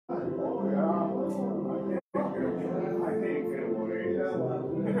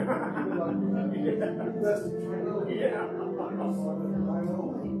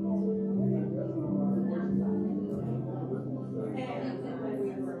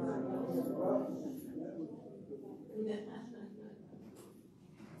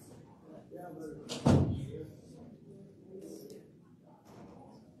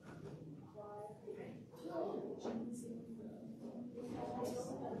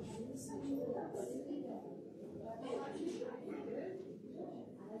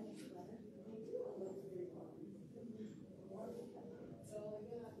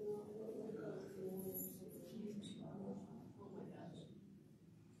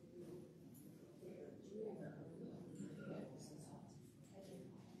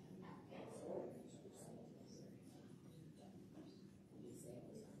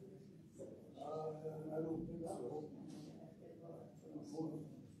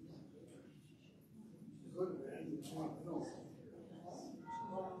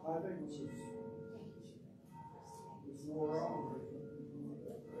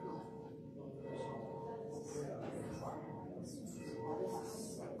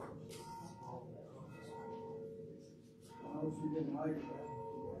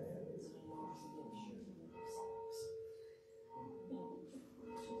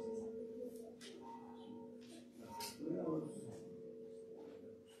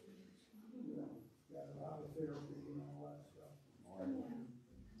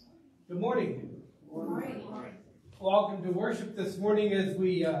Good morning. Good morning. Welcome to worship this morning as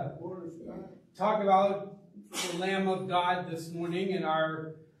we talk about the Lamb of God this morning in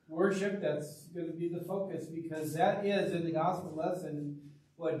our worship. That's going to be the focus, because that is in the gospel lesson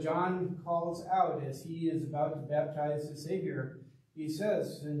what John calls out as he is about to baptize the Savior. He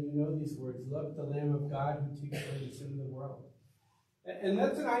says, and you know these words, "Look, the Lamb of God who takes away the sin of the world." And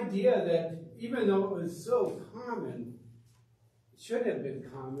that's an idea that, even though it was so common, should have been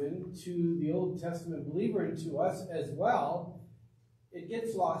common to the Old Testament believer and to us as well, it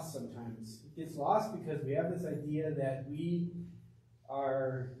gets lost sometimes. It gets lost because we have this idea that we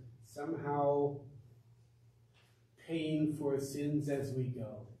are somehow paying for sins as we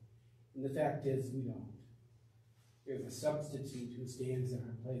go. And the fact is, we don't. There's a substitute who stands in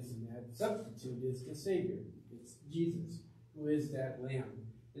our place, and that substitute is the Savior. It's Jesus, who is that Lamb.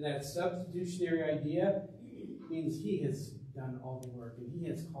 And that substitutionary idea means he has done all the work, and he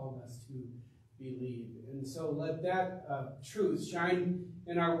has called us to believe. And so let that truth shine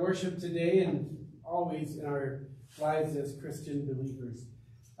in our worship today and always in our lives as Christian believers.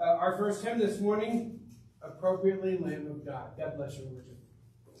 Our first hymn this morning, appropriately, Lamb of God. God bless your worship.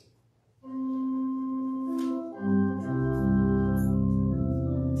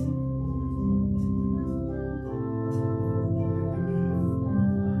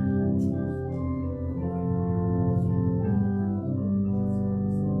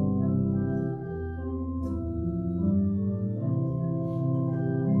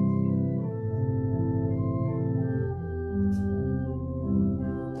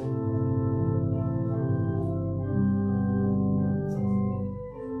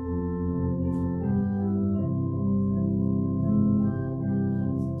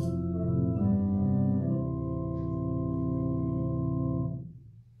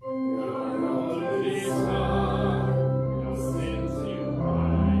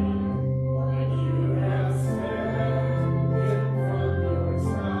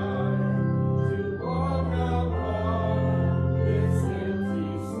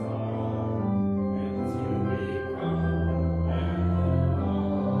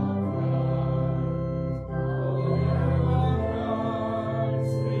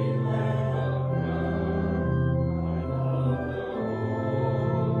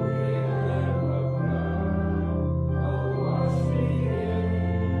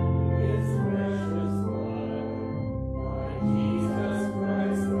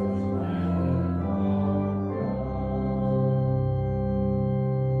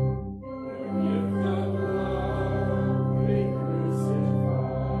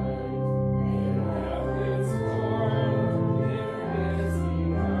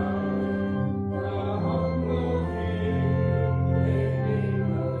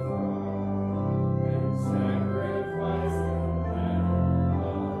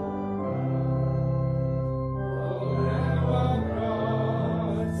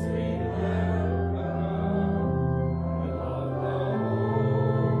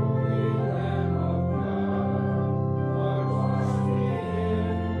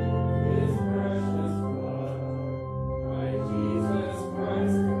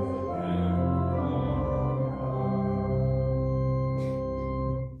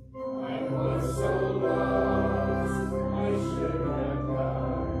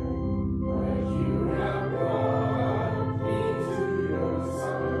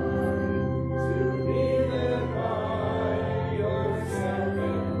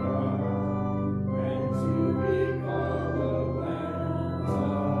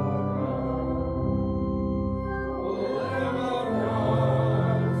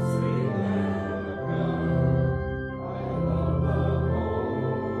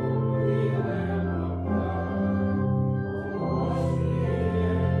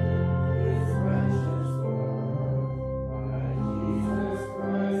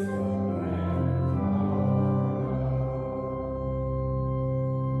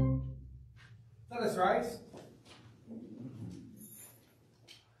 rise.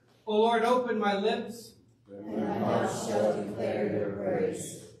 O Lord, open my lips, and my mouth shall declare your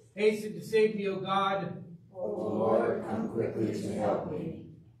praise. Hasten to save me, O God. O Lord, come quickly to help me.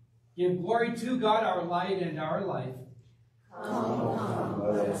 Give glory to God, our light and our life.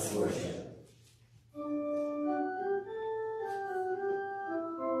 Come, let us worship.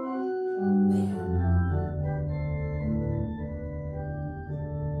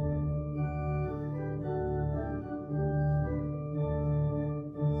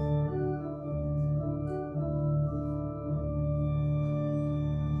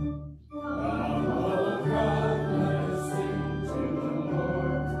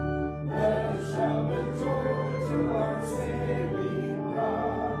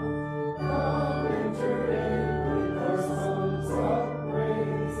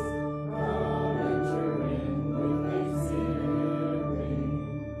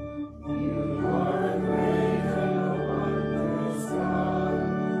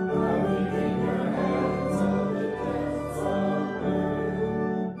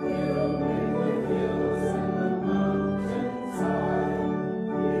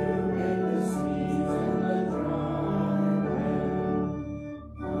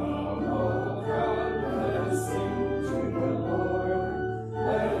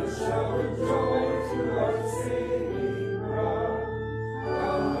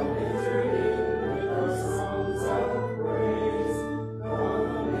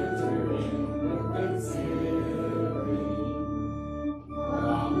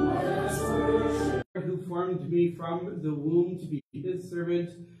 Me from the womb to be his servant,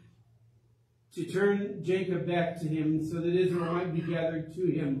 to turn Jacob back to him, so that Israel might be gathered to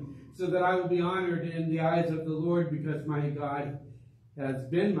him, so that I will be honored in the eyes of the Lord, because my God has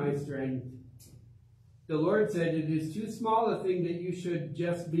been my strength. The Lord said, it is too small a thing that you should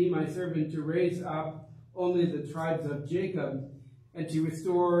just be my servant, to raise up only the tribes of Jacob, and to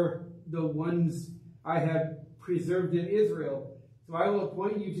restore the ones I have preserved in Israel. So I will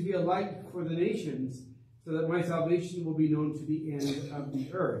appoint you to be a light for the nations, so that my salvation will be known to the end of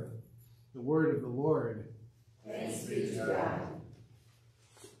the earth. The word of the Lord. Thanks be to God.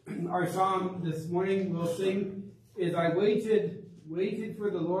 Our psalm this morning we'll sing is I Waited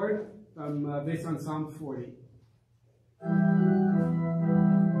for the Lord, based on Psalm 40.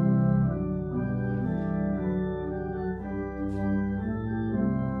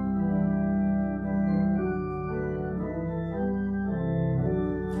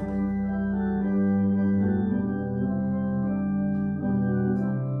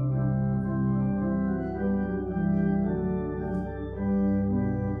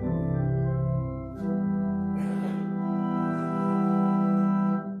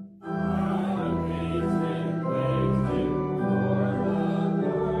 For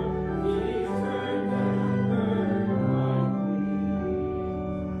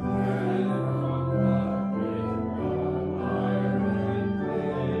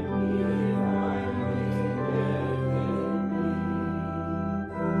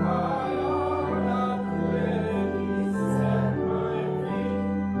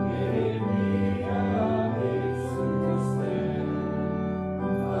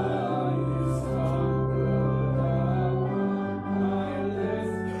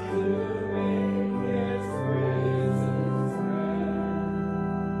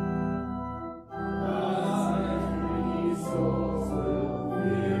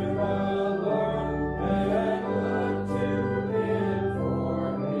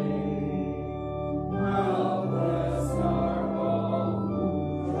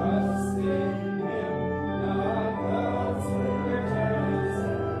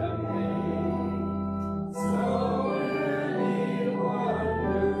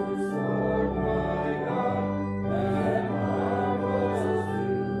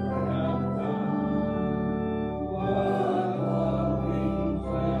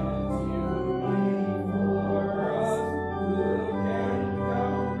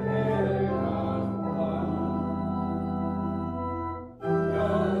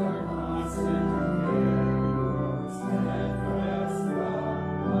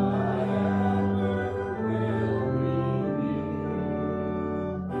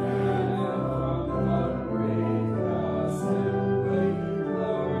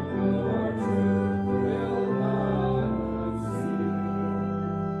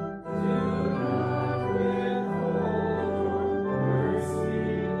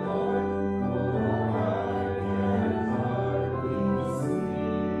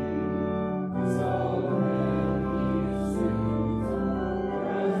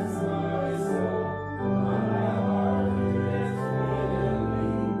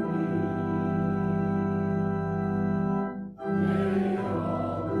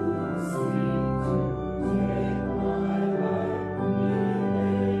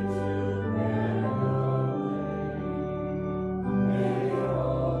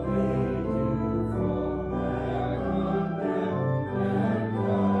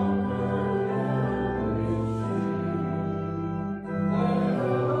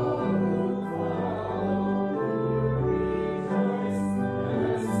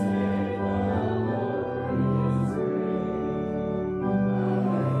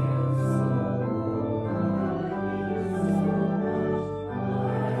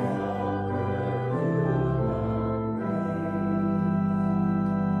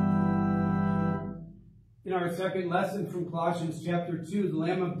In our second lesson from Colossians chapter 2, the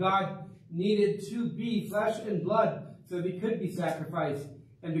Lamb of God needed to be flesh and blood so that he could be sacrificed.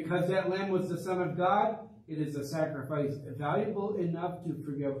 And because that Lamb was the Son of God, it is a sacrifice valuable enough to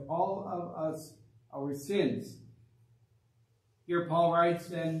forgive all of us our sins. Here Paul writes,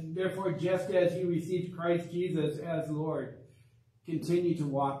 and therefore just as you received Christ Jesus as Lord, continue to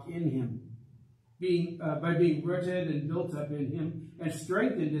walk in him, by being rooted and built up in him and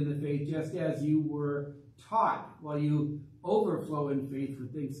strengthened in the faith just as you were taught, while you overflow in faith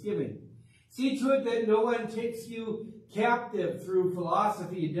with thanksgiving. See to it that no one takes you captive through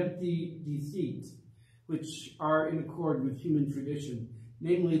philosophy and empty deceit, which are in accord with human tradition,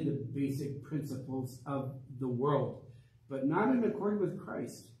 namely the basic principles of the world, but not in accord with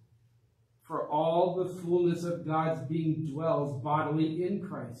Christ. For all the fullness of God's being dwells bodily in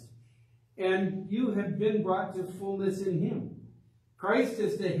Christ, and you have been brought to fullness in him. Christ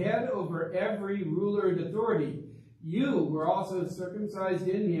is the head over every ruler and authority. You were also circumcised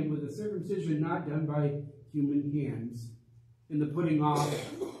in him with a circumcision not done by human hands, in the putting off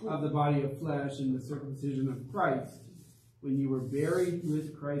of the body of flesh and the circumcision of Christ, when you were buried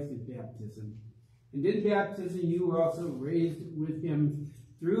with Christ in baptism. And in baptism you were also raised with him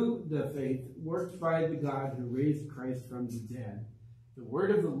through the faith worked by the God who raised Christ from the dead. The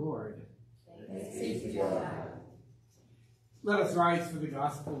word of the Lord. Thanks be to God. Let us rise for the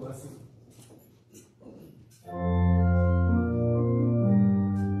gospel lesson.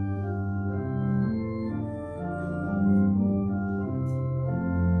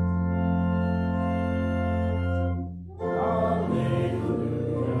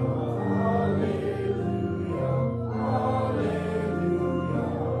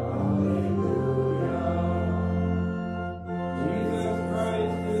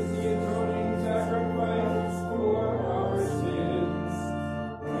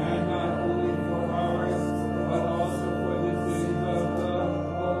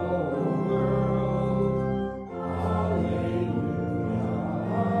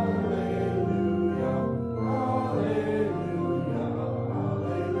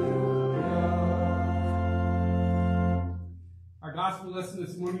 Lesson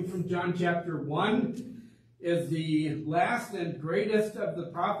this morning from John chapter 1 is the last and greatest of the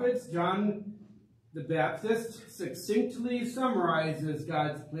prophets. John the Baptist succinctly summarizes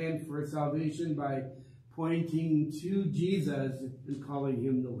God's plan for salvation by pointing to Jesus and calling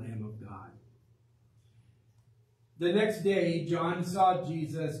him the Lamb of God. The next day, John saw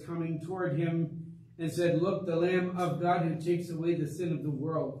Jesus coming toward him and said, "Look, the Lamb of God who takes away the sin of the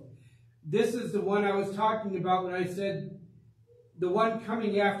world. This is the one I was talking about when I said, the one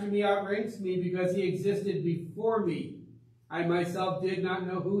coming after me outranks me because he existed before me. I myself did not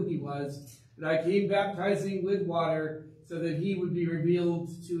know who he was, but I came baptizing with water so that he would be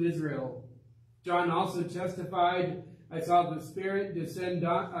revealed to Israel." John also testified, "I saw the Spirit descend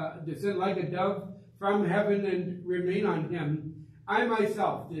like a dove from heaven and remain on him. I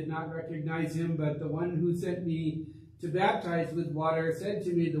myself did not recognize him, but the one who sent me to baptize with water said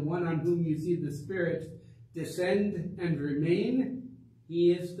to me, 'The one on whom you see the Spirit descend and remain,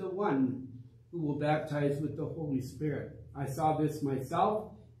 he is the one who will baptize with the Holy Spirit.' I saw this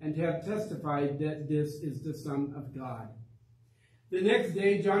myself and have testified that this is the Son of God." The next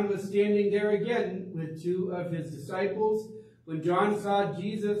day, John was standing there again with two of his disciples. When John saw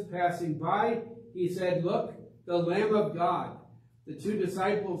Jesus passing by, he said, "Look, the Lamb of God." The two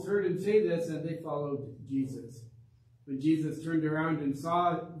disciples heard him say this, and they followed Jesus. When Jesus turned around and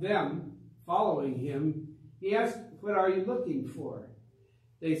saw them following him, he asked, "What are you looking for?"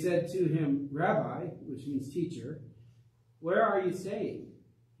 They said to him, "Rabbi," which means teacher, "where are you staying?"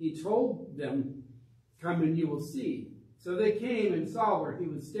 He told them, "Come and you will see." So they came and saw where he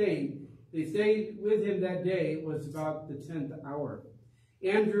was staying. They stayed with him that day. It was about the 10th hour.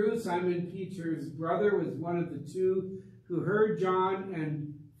 Andrew, Simon Peter's brother, was one of the two who heard John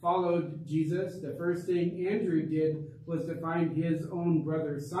and followed Jesus. The first thing Andrew did was to find his own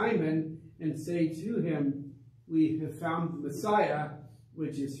brother Simon and say to him, "We have found the Messiah,"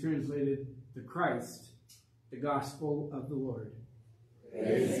 which is translated the Christ, the gospel of the Lord.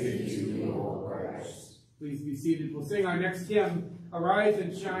 Praise be to you, O Christ. Please be seated. We'll sing our next hymn, "Arise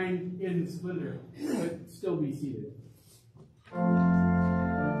and Shine in Splendor," but still be seated.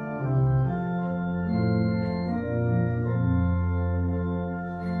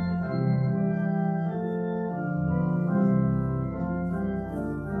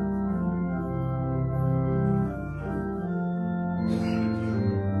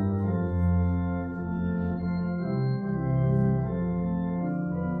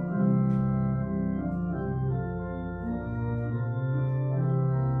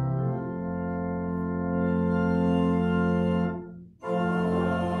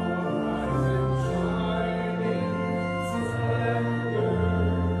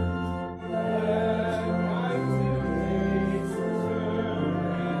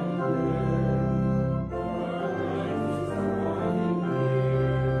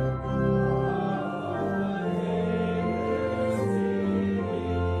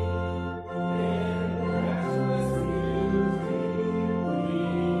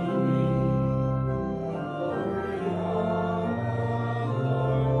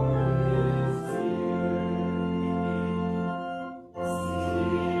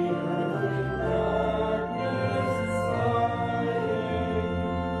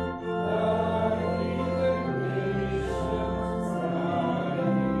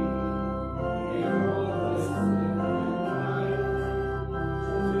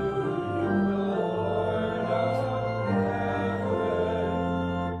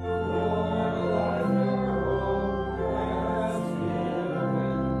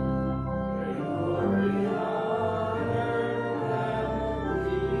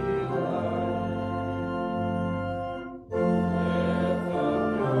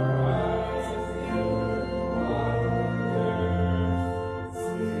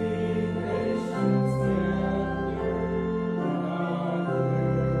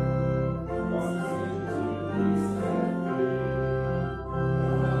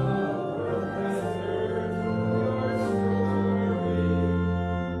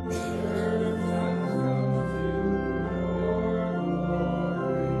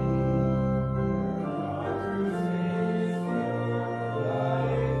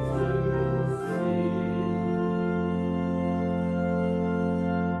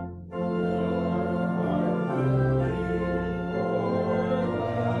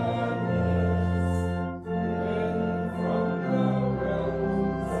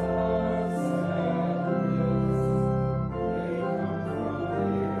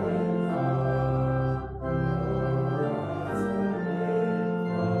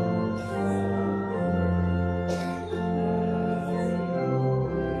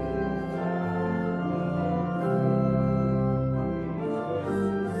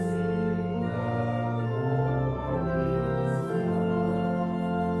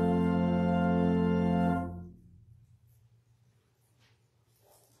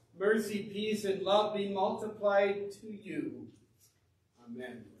 mercy, peace, and love be multiplied to you.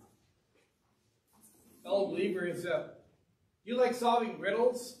 Amen. Fellow believers, you like solving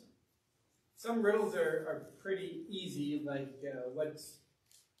riddles? Some riddles are pretty easy, like what's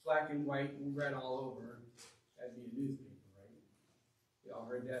black and white and red all over? That'd be a newspaper, right? We all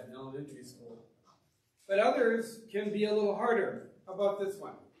heard that in elementary school. But others can be a little harder. How about this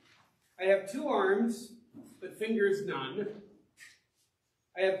one? I have 2 arms, but fingers none.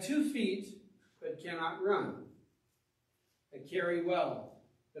 I have 2 feet, but cannot run. I carry well,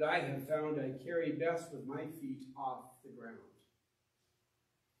 but I have found I carry best with my feet off the ground.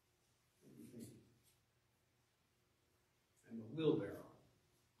 What do you think? I'm a wheelbarrow.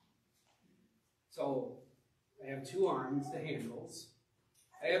 So I have 2 arms, the handles.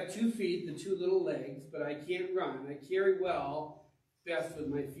 I have 2 feet, the 2 little legs, but I can't run. I carry well, best with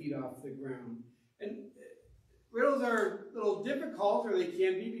my feet off the ground. And riddles are a little difficult, or they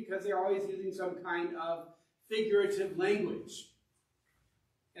can be, because they're always using some kind of figurative language.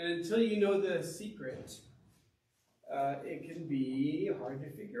 And until you know the secret, it can be hard to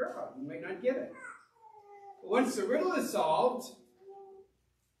figure out. You might not get it. But once the riddle is solved,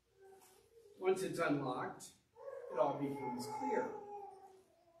 once it's unlocked, it all becomes clear.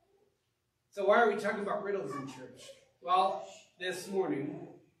 So why are we talking about riddles in church? Well, this morning,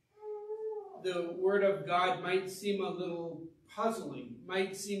 the Word of God might seem a little puzzling,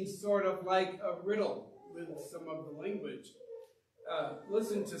 might seem sort of like a riddle with some of the language.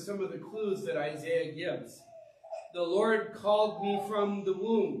 Listen to some of the clues that Isaiah gives. The Lord called me from the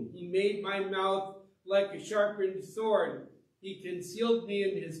womb. He made my mouth like a sharpened sword. He concealed me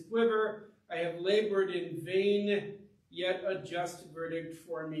in his quiver. I have labored in vain, yet a just verdict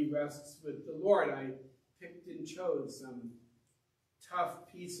for me rests with the Lord. I picked and chose some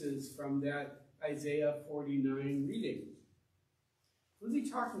tough pieces from that Isaiah 49 reading. Who's he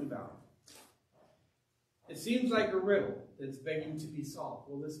talking about? It seems like a riddle that's begging to be solved.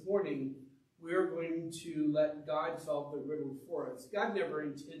 Well, this morning, we're going to let God solve the riddle for us. God never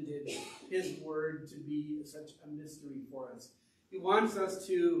intended his word to be such a mystery for us. He wants us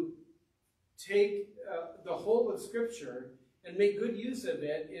to take the whole of Scripture and make good use of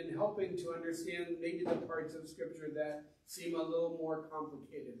it in helping to understand maybe the parts of Scripture that seem a little more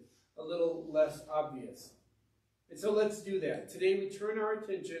complicated, a little less obvious. And so let's do that. Today we turn our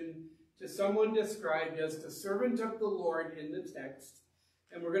attention to someone described as the servant of the Lord in the text.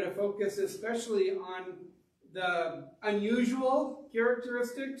 And we're going to focus especially on the unusual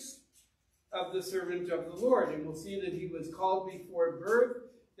characteristics of the servant of the Lord. And we'll see that he was called before birth,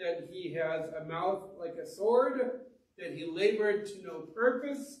 that he has a mouth like a sword, that he labored to no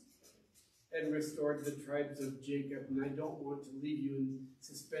purpose, and restored the tribes of Jacob. And I don't want to leave you in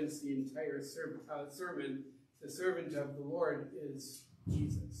suspense the entire sermon. The servant of the Lord is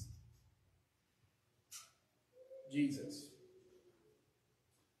Jesus. Jesus.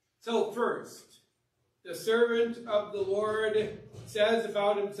 So first, the servant of the Lord says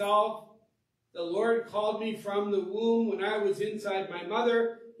about himself, the Lord called me from the womb when I was inside my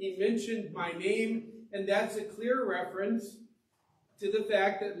mother. He mentioned my name, and that's a clear reference to the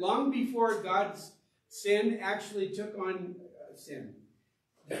fact that long before God's Son actually took on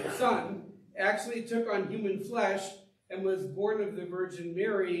human flesh and was born of the Virgin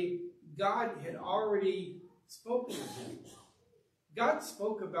Mary, God had already spoken of him. God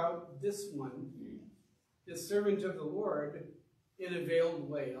spoke about this one, this servant of the Lord, in a veiled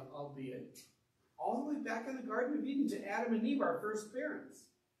way, albeit, all the way back in the Garden of Eden to Adam and Eve, our first parents.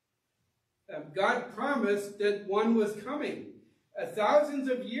 God promised that one was coming. Thousands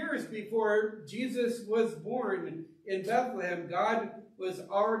of years before Jesus was born in Bethlehem, God was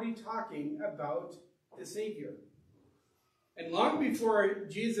already talking about the Savior. And long before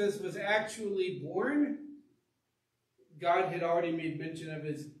Jesus was actually born, God had already made mention of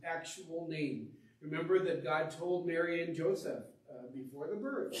his actual name. Remember that God told Mary and Joseph before the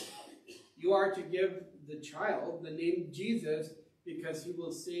birth, you are to give the child the name Jesus because he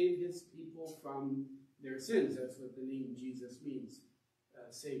will save his people from their sins. That's what the name Jesus means,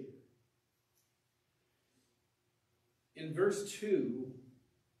 Savior. In verse 2,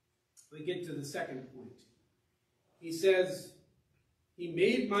 we get to the second point. He says, he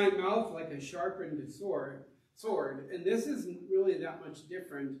made my mouth like a sharpened sword. And this isn't really that much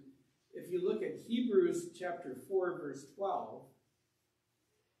different. If you look at Hebrews chapter 4, verse 12,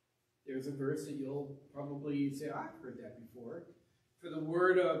 there's a verse that you'll probably say, I've heard that before. For the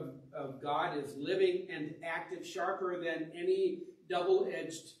word of God is living and active, sharper than any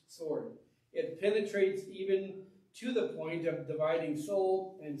double-edged sword. It penetrates even to the point of dividing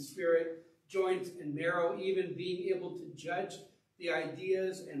soul and spirit, joints and marrow, even being able to judge the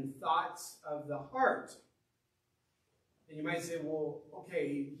ideas and thoughts of the heart. And you might say, well, okay,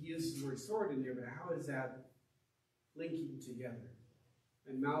 he uses the word sword in there, but how is that linking together?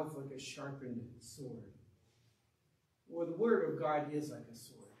 And mouth like a sharpened sword. Well, the Word of God is like a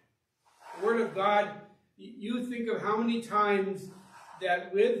sword. The Word of God, you think of how many times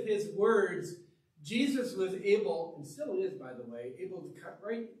that with his words, Jesus was able, and still is, by the way, able to cut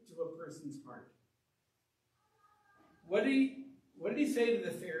right to a person's heart. What did he say to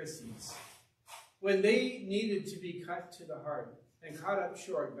the Pharisees when they needed to be cut to the heart and caught up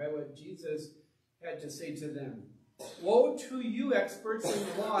short by what Jesus had to say to them? Woe to you, experts in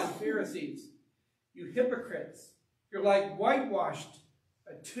the law and Pharisees, you hypocrites! You're like whitewashed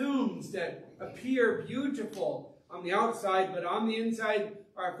tombs that appear beautiful on the outside, but on the inside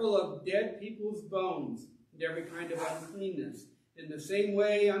are full of dead people's bones and every kind of uncleanness. In the same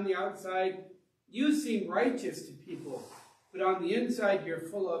way, on the outside, you seem righteous to people, but on the inside, you're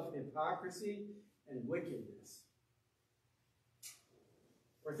full of hypocrisy and wickedness.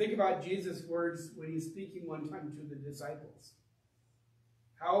 Or think about Jesus' words when he's speaking one time to the disciples.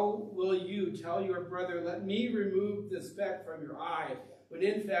 How will you tell your brother, let me remove the speck from your eye, when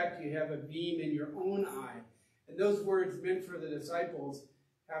in fact you have a beam in your own eye? And those words meant for the disciples,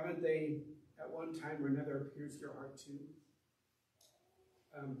 haven't they at one time or another pierced your heart too?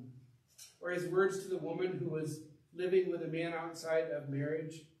 Or his words to the woman who was living with a man outside of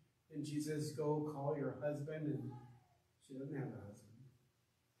marriage, and Jesus, go call your husband, and she doesn't have a husband.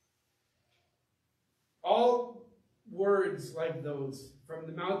 All words like those from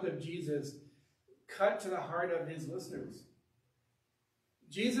the mouth of Jesus cut to the heart of his listeners.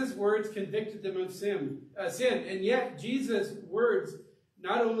 Jesus' words convicted them of sin, and yet Jesus' words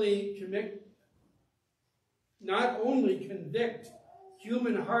not only convict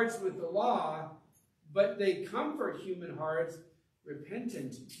human hearts with the law, but they comfort human hearts,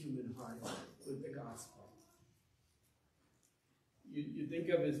 repentant human hearts, with the gospel. You think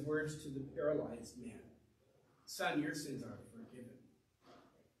of his words to the paralyzed man. Son, your sins are forgiven.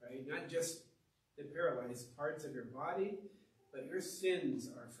 Right? Not just the paralyzed parts of your body, but your sins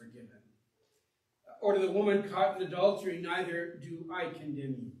are forgiven. Or to the woman caught in adultery, neither do I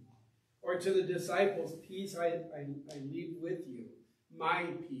condemn you. Or to the disciples, peace I leave with you. My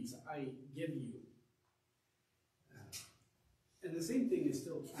peace I give you. And the same thing is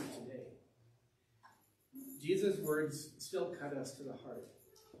still true today. Jesus' words still cut us to the heart.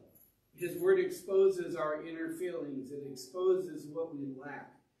 His word exposes our inner feelings. It exposes what we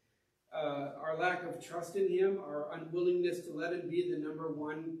lack. Our lack of trust in him, our unwillingness to let him be the number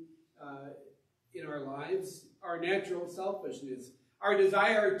one in our lives, our natural selfishness, our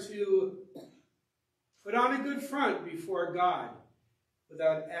desire to put on a good front before God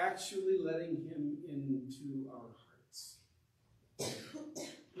without actually letting him into our hearts.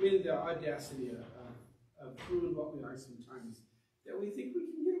 I mean, the audacity of proving what we are sometimes, that we think we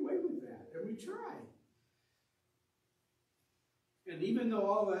can get away with that, and we try. And even though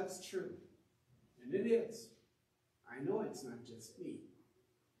all that's true, and it is, I know it's not just me.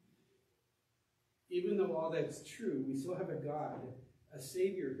 Even though all that's true, we still have a God, a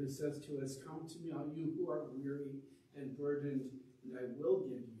Savior who says to us, come to me, all you who are weary and burdened, and I will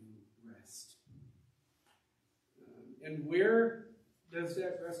give you rest. And where does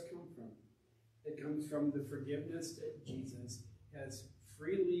that rest come from? It comes from the forgiveness that Jesus has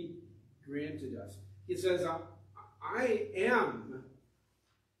freely granted us. He says, I am.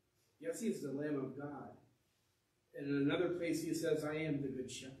 Yes, he's the Lamb of God. And in another place he says, I am the good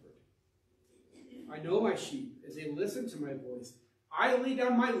shepherd. I know my sheep as they listen to my voice. I lay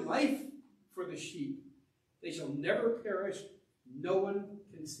down my life for the sheep. They shall never perish. No one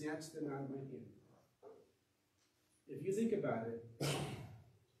can snatch them out of my hand. If you think about it,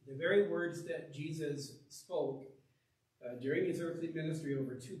 the very words that Jesus spoke during his earthly ministry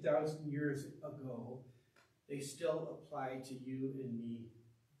over 2,000 years ago, they still apply to you and me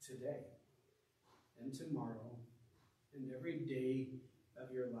today and tomorrow and every day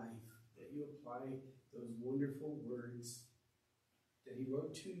of your life, that you apply those wonderful words that he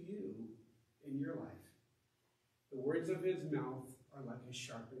wrote to you in your life. The words of his mouth are like a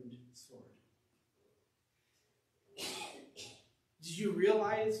sharpened sword. Did you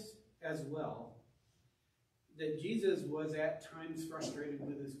realize as well that Jesus was at times frustrated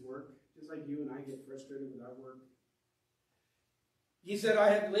with his work, just like you and I get frustrated with our work? He said,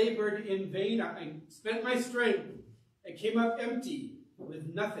 I have labored in vain. I spent my strength. I came up empty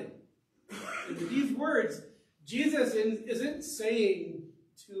with nothing. And with these words, Jesus isn't saying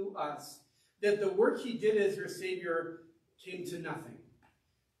to us that the work he did as your Savior came to nothing,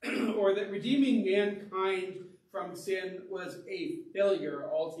 or that redeeming mankind from sin was a failure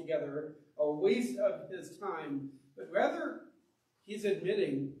altogether, a waste of his time, but rather he's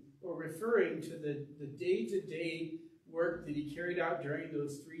admitting or referring to the day-to-day work that he carried out during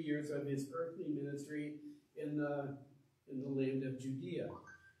those 3 years of his earthly ministry in the land of Judea.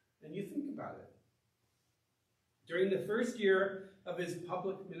 And you think about it. During the first year of his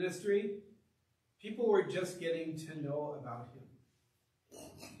public ministry, people were just getting to know about him.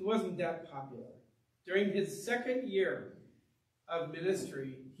 He wasn't that popular. During his second year of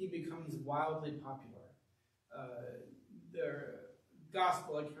ministry, he becomes wildly popular. The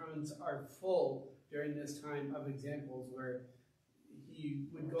gospel accounts are full during this time of examples where he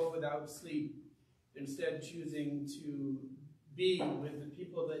would go without sleep, instead choosing to be with the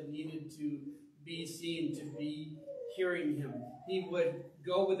people that needed to be seen, to be hearing him. He would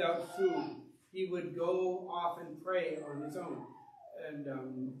go without food. He would go off and pray on his own. And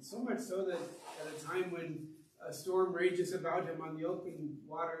so much so that at a time when a storm rages about him on the open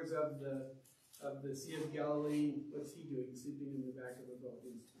waters of the Sea of Galilee, what's he doing? Sleeping in the back of a boat.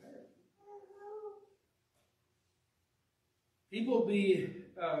 He's tired. People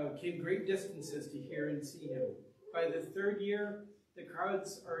came great distances to hear and see him. By the third year, the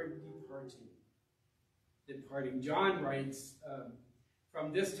crowds are departing. John writes,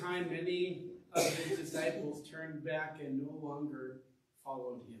 from this time many of his disciples turned back and no longer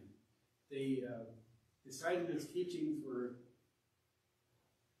followed him. They decided his teachings were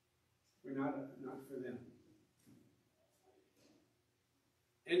not for them.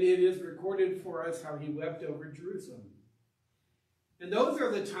 And it is recorded for us how he wept over Jerusalem. And those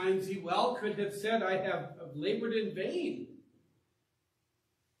are the times he well could have said, I have labored in vain.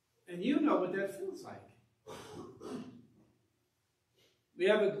 And you know what that feels like. We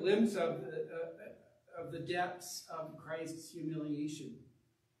have a glimpse of the depths of Christ's humiliation.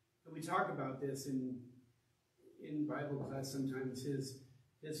 And we talk about this in Bible class sometimes,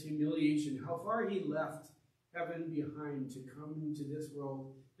 his humiliation, how far he left heaven behind to come into this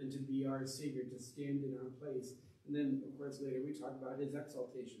world and to be our Savior, to stand in our place. And then, of course, later we talk about his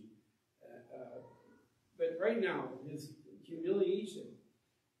exaltation. But right now, his humiliation.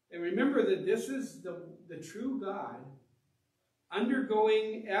 And remember that this is the true God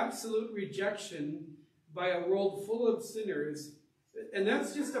undergoing absolute rejection by a world full of sinners. And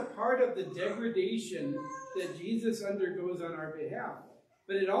that's just a part of the degradation that Jesus undergoes on our behalf.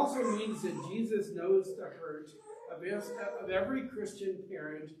 But it also means that Jesus knows the hurt of every Christian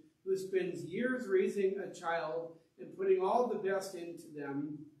parent who spends years raising a child and putting all the best into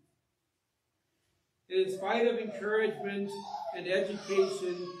them. And in spite of encouragement and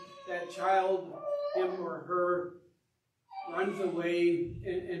education, that child, him or her, runs away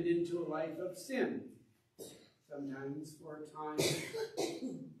and into a life of sin. Sometimes for a time,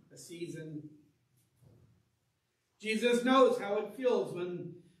 a season. Jesus knows how it feels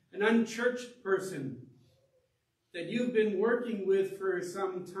when an unchurched person that you've been working with for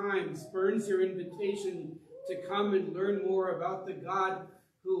some time spurns your invitation to come and learn more about the God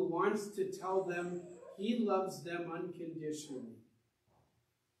who wants to tell them he loves them unconditionally.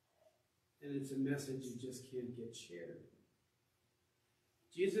 And it's a message you just can't get shared.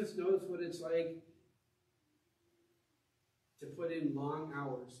 Jesus knows what it's like to put in long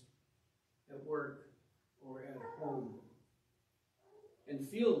hours at work or at home and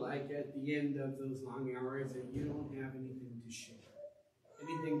feel like at the end of those long hours that you don't have anything to share,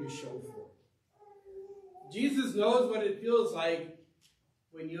 anything to show for. Jesus knows what it feels like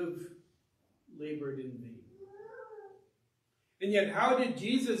when you've labored in vain. And yet, how did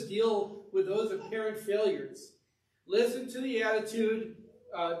Jesus deal with those apparent failures? Listen to the attitude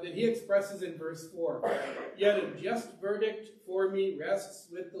that he expresses in verse 4. Yet a just verdict for me rests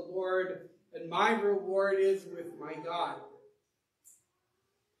with the Lord, and my reward is with my God.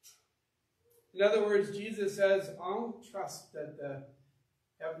 In other words, Jesus says, I'll trust that the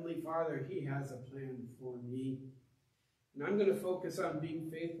Heavenly Father, he has a plan for me. And I'm going to focus on being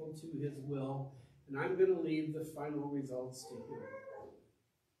faithful to his will, and I'm going to leave the final results to him.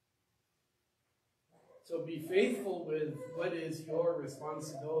 So be faithful with what is your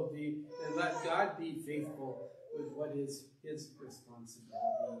responsibility, and let God be faithful with what is his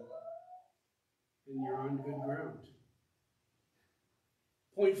responsibility. And you're on good ground.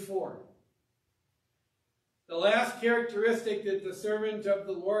 Point 4. The last characteristic that the servant of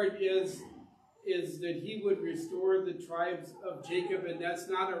the Lord is that he would restore the tribes of Jacob, and that's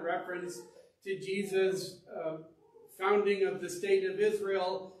not a reference to Jesus' founding of the state of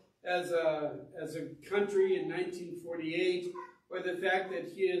Israel as a country in 1948, or the fact that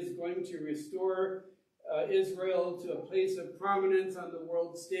he is going to restore Israel to a place of prominence on the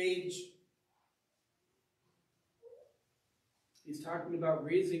world stage. He's talking about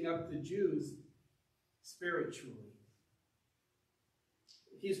raising up the Jews spiritually.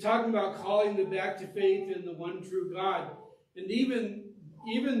 He's talking about calling them back to faith in the one true God. And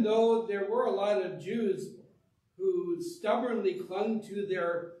even though there were a lot of Jews who stubbornly clung to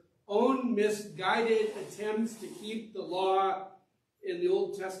their own misguided attempts to keep the law in the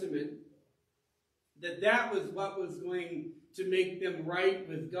Old Testament, that was what was going to make them right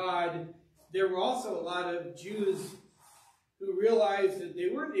with God, there were also a lot of Jews who realized that they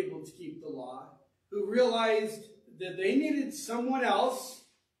weren't able to keep the law, who realized that they needed someone else,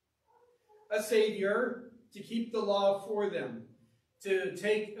 a Savior, to keep the law for them, to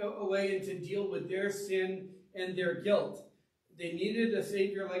take away and to deal with their sin and their guilt. They needed a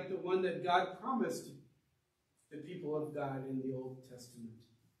Savior like the one that God promised the people of God in the Old Testament.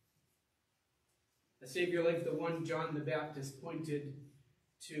 A Savior like the one John the Baptist pointed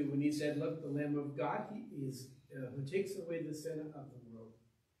to when he said, "Look, the Lamb of God, he is who takes away the sin of the world."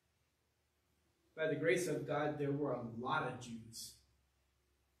 By the grace of God, there were a lot of Jews.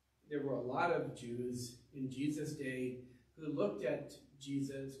 There were a lot of Jews in Jesus' day who looked at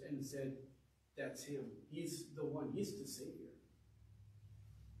Jesus and said, "That's him. He's the one. He's the Savior.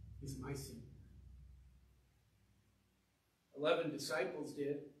 He's my Savior." 11 disciples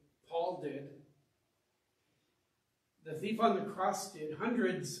did. Paul did. The thief on the cross did.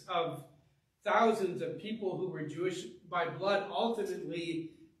 Hundreds of thousands of people who were Jewish by blood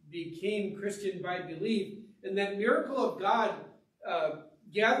ultimately became Christian by belief. And that miracle of God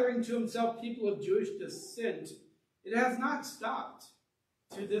gathering to himself people of Jewish descent, it has not stopped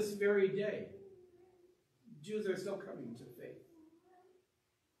to this very day. Jews are still coming to faith.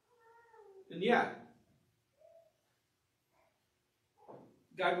 And yet,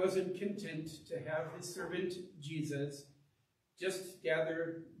 God wasn't content to have his servant Jesus just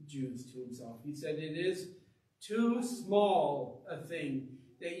gather Jews to himself. He said, "It is too small a thing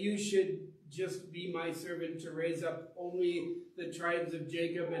that you should just be my servant to raise up only the tribes of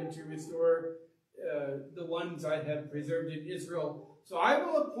Jacob and to restore the ones I have preserved in Israel. So I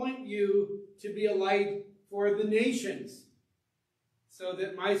will appoint you to be a light for the nations, so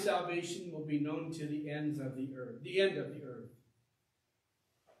that my salvation will be known to the ends of the earth, the end of the earth."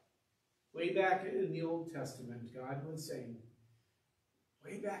 Way back in the Old Testament, God was saying,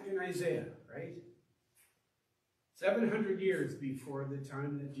 way back in Isaiah, right? 700 years before the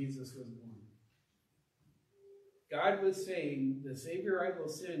time that Jesus was born. God was saying, the Savior I will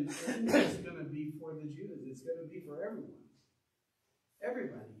send isn't just going to be for the Jews, it's going to be for everyone.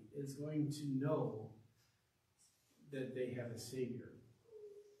 Everybody is going to know that they have a Savior.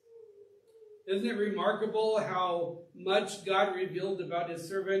 Isn't it remarkable how much God revealed about his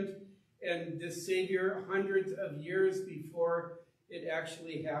servant and this Savior hundreds of years before it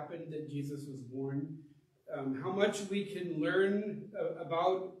actually happened that Jesus was born? How much we can learn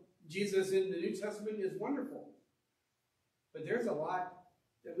about Jesus in the New Testament is wonderful. But there's a lot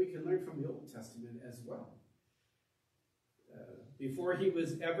that we can learn from the Old Testament as well. Before he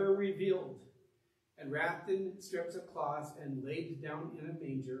was ever revealed and wrapped in strips of cloth and laid down in a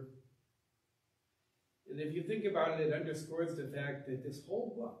manger. And if you think about it, it underscores the fact that this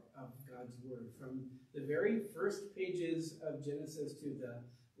whole book of God's Word, from the very first pages of Genesis to the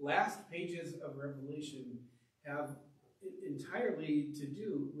last pages of Revelation, have entirely to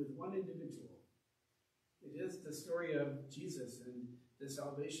do with one individual. It is the story of Jesus and the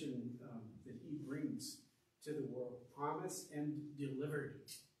salvation that he brings to the world, promised and delivered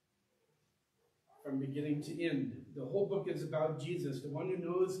from beginning to end. The whole book is about Jesus, the one who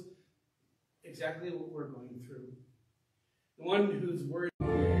knows exactly what we're going through, the one whose word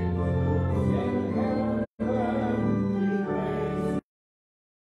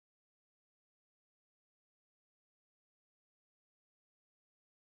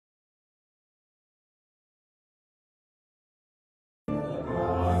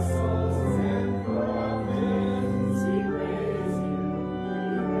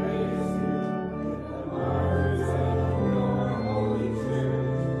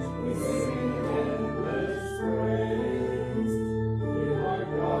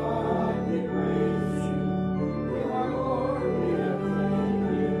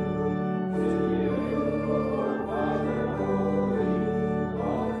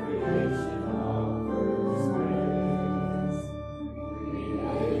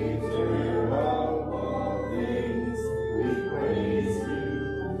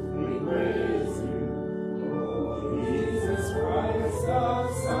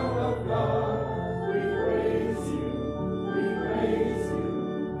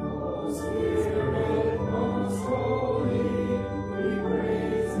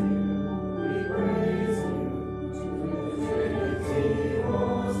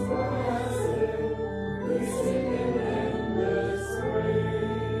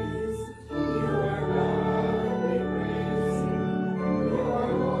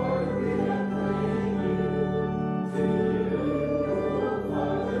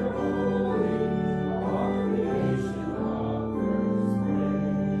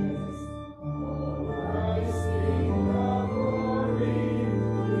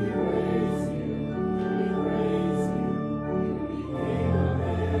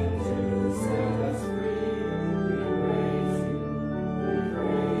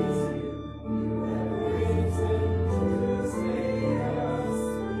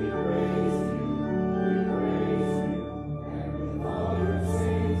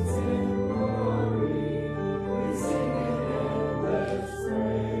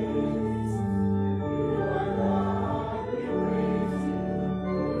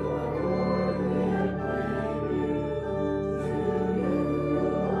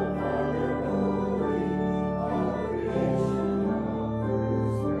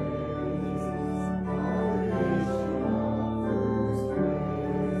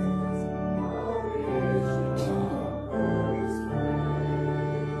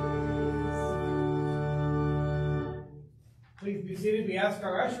be seated. We ask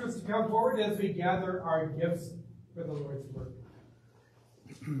our ushers to come forward as we gather our gifts for the Lord's work.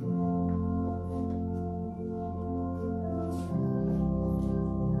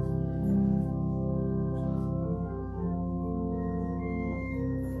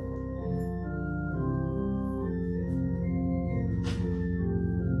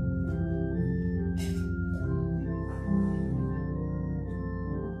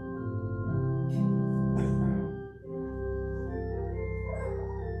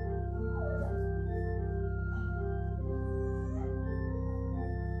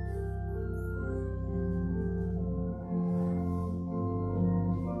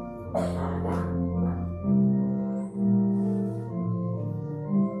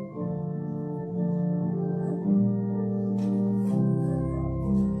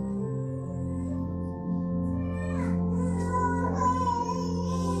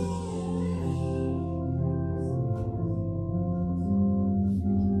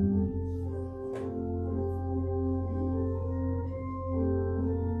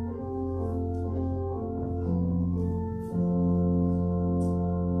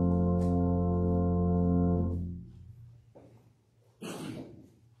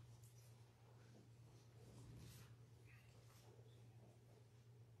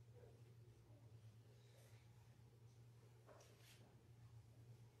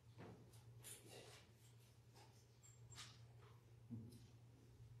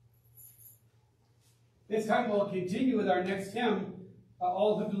 This time we'll continue with our next hymn,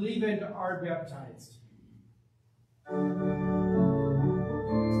 All Who Believe and Are Baptized.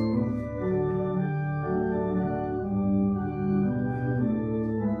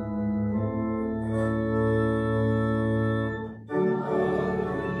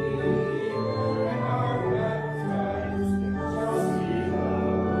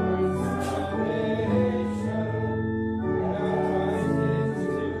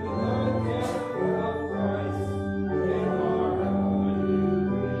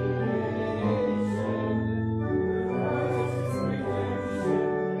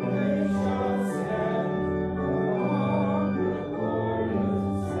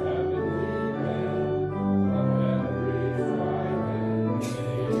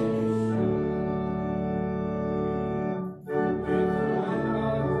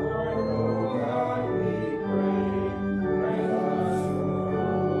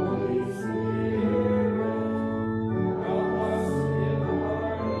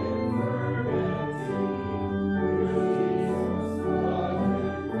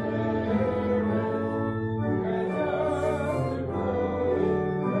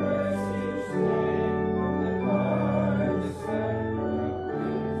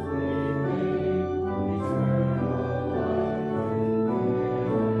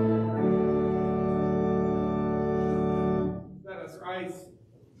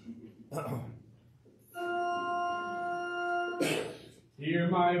 Hear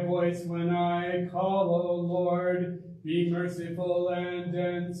my voice when I call, O Lord, be merciful and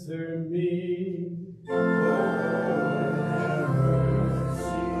answer me. Lord, have mercy.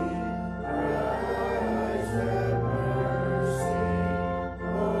 Christ, have mercy.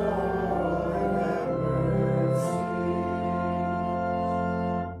 Lord, have mercy.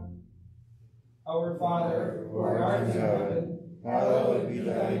 Our Father, who art in heaven, hallowed be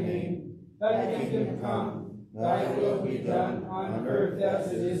thy name. Thy kingdom come. Thy will be done on earth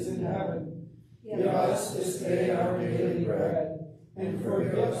as it is in heaven. Give us this day our daily bread, and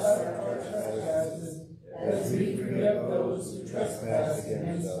forgive us our trespasses, as we forgive those who trespass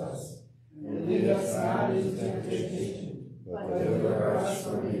against us. And lead us not into temptation, but deliver us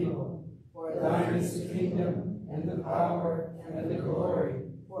from evil. For thine is the kingdom, and the power, and the glory,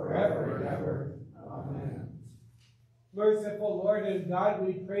 forever and ever. Amen. Merciful Lord and God,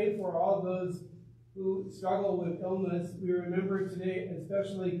 we pray for all those who struggle with illness. We remember today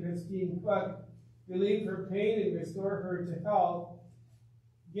especially Christine Cook. Relieve her pain and restore her to health.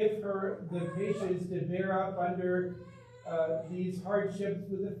 Give her the patience to bear up under these hardships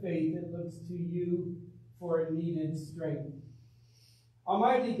with a faith that looks to you for needed strength.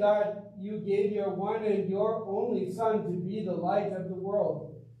 Almighty God, you gave your one and your only Son to be the light of the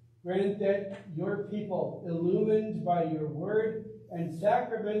world. Grant that your people, illumined by your word and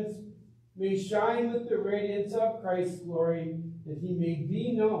sacraments, may shine with the radiance of Christ's glory, that he may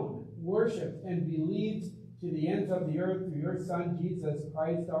be known, worshipped, and believed to the ends of the earth through your Son, Jesus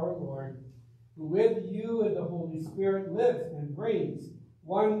Christ our Lord, who with you and the Holy Spirit lives and reigns,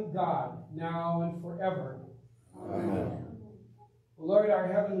 one God, now and forever. Amen. Lord, our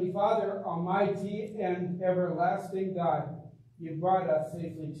Heavenly Father, almighty and everlasting God, you brought us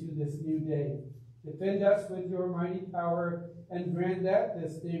safely to this new day. Defend us with your mighty power, and grant that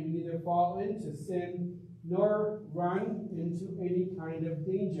this day we neither fall into sin nor run into any kind of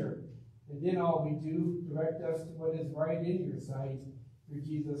danger. And in all we do, direct us to what is right in your sight, through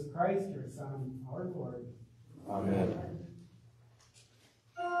Jesus Christ, your Son, our Lord. Amen.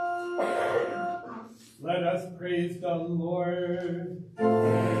 Let us praise the Lord.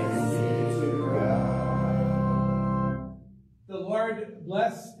 Thanks be to God. The Lord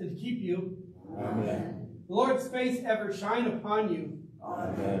bless and keep you. Amen. The Lord's face ever shine upon you.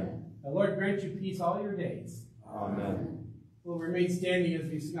 Amen. The Lord grant you peace all your days. Amen. We'll remain standing as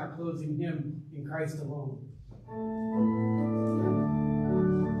we sing our closing hymn, In Christ Alone.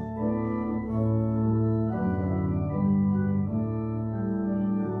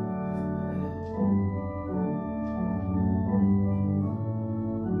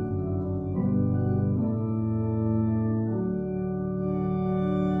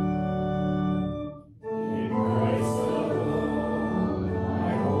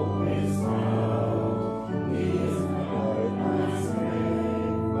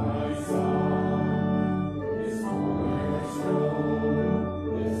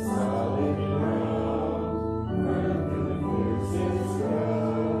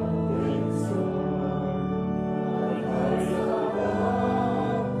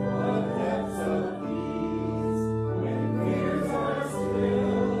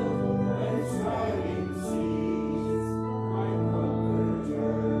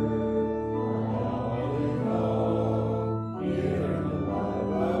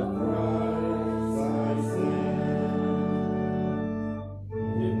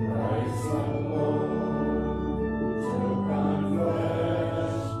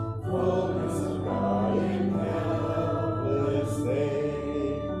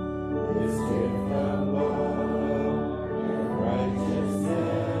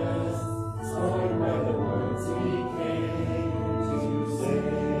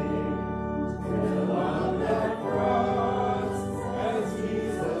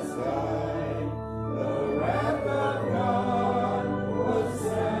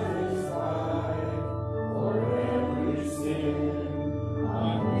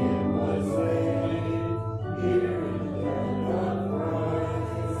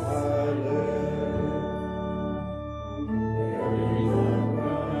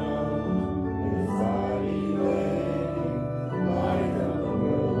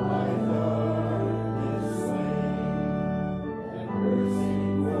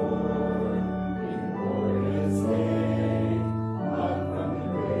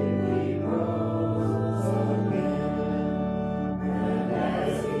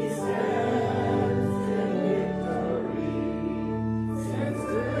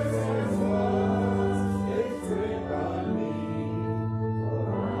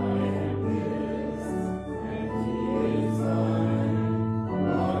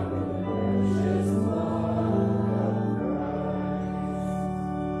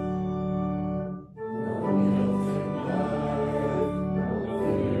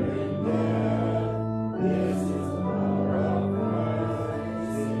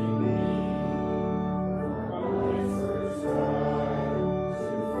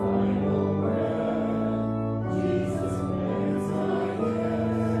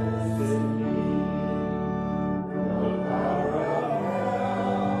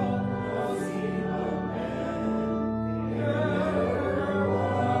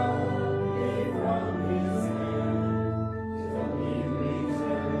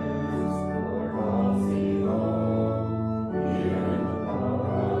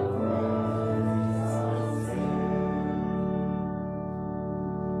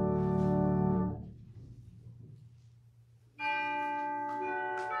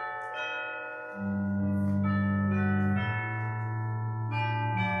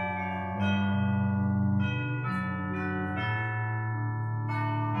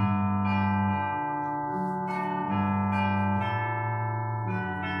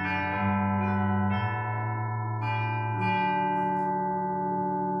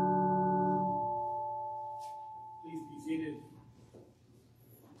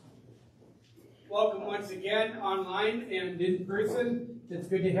 Welcome once again online and in person. It's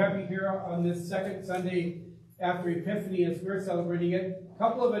good to have you here on this second Sunday after Epiphany as we're celebrating it. A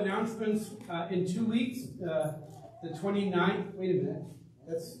couple of announcements in 2 weeks. The 29th, wait a minute,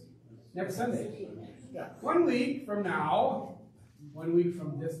 that's next Sunday. 1 week from now, 1 week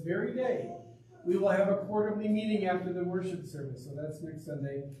from this very day, we will have a quarterly meeting after the worship service, so that's next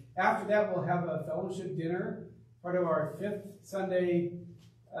Sunday. After that, we'll have a fellowship dinner, part of our 5th Sunday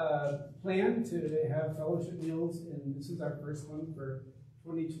plan to have fellowship meals, and this is our first one for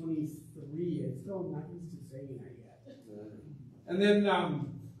 2023. I'm still not used to saying that yet. And then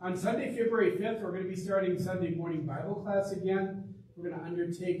on Sunday, February 5th, we're going to be starting Sunday morning Bible class again. We're going to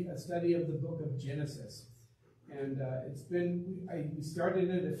undertake a study of the book of Genesis. And we started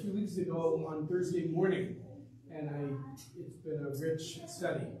it a few weeks ago on Thursday morning, and it's been a rich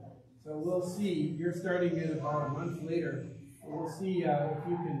study. So we'll see. You're starting it about a month later. We'll see if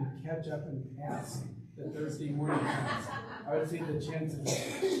you can catch up and pass the Thursday morning class. I would say the chances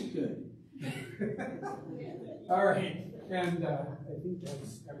are good. All right, and I think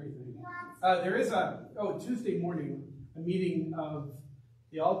that's everything. There is Tuesday morning, a meeting of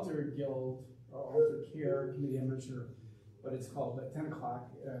the Altar Guild, or Altar Care Committee, I'm not sure what it's called, but 10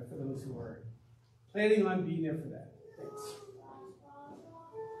 o'clock for those who are planning on being there for that.